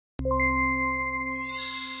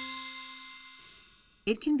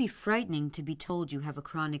It can be frightening to be told you have a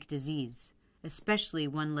chronic disease, especially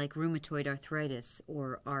one like rheumatoid arthritis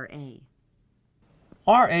or RA.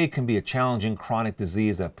 RA can be a challenging chronic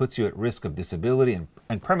disease that puts you at risk of disability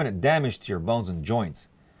and permanent damage to your bones and joints.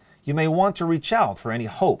 You may want to reach out for any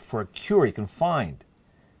hope for a cure you can find.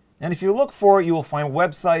 And if you look for it, you will find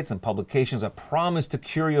websites and publications that promise to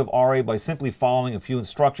cure you of RA by simply following a few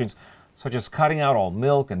instructions, such as cutting out all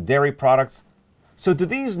milk and dairy products. So do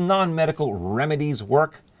these non-medical remedies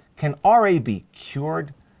work? Can RA be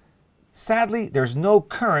cured? Sadly, there's no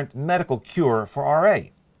current medical cure for RA.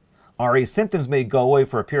 RA symptoms may go away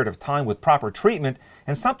for a period of time with proper treatment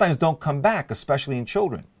and sometimes don't come back, especially in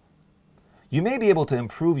children. You may be able to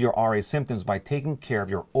improve your RA symptoms by taking care of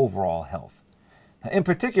your overall health. Now, in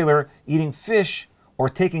particular, eating fish or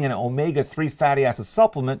taking an omega-3 fatty acid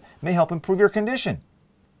supplement may help improve your condition.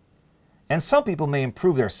 And some people may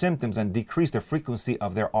improve their symptoms and decrease the frequency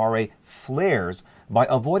of their RA flares by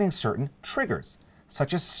avoiding certain triggers,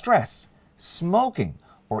 such as stress, smoking,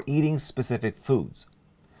 or eating specific foods.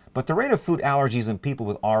 But the rate of food allergies in people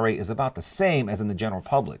with RA is about the same as in the general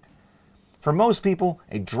public. For most people,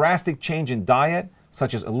 a drastic change in diet,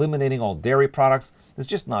 such as eliminating all dairy products, is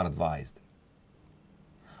just not advised.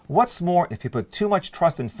 What's more, if you put too much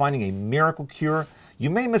trust in finding a miracle cure, you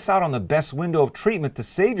may miss out on the best window of treatment to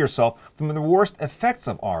save yourself from the worst effects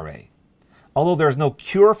of RA. Although there is no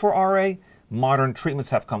cure for RA, modern treatments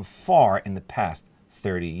have come far in the past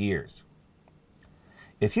 30 years.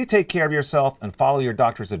 If you take care of yourself and follow your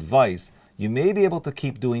doctor's advice, you may be able to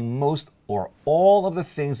keep doing most or all of the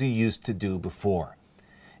things you used to do before.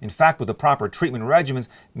 In fact, with the proper treatment regimens,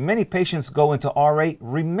 many patients go into RA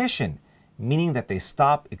remission, meaning that they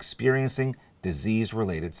stop experiencing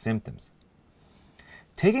disease-related symptoms.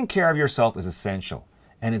 Taking care of yourself is essential,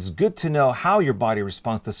 and it's good to know how your body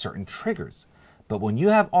responds to certain triggers. But when you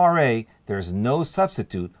have RA, there is no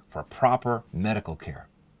substitute for proper medical care.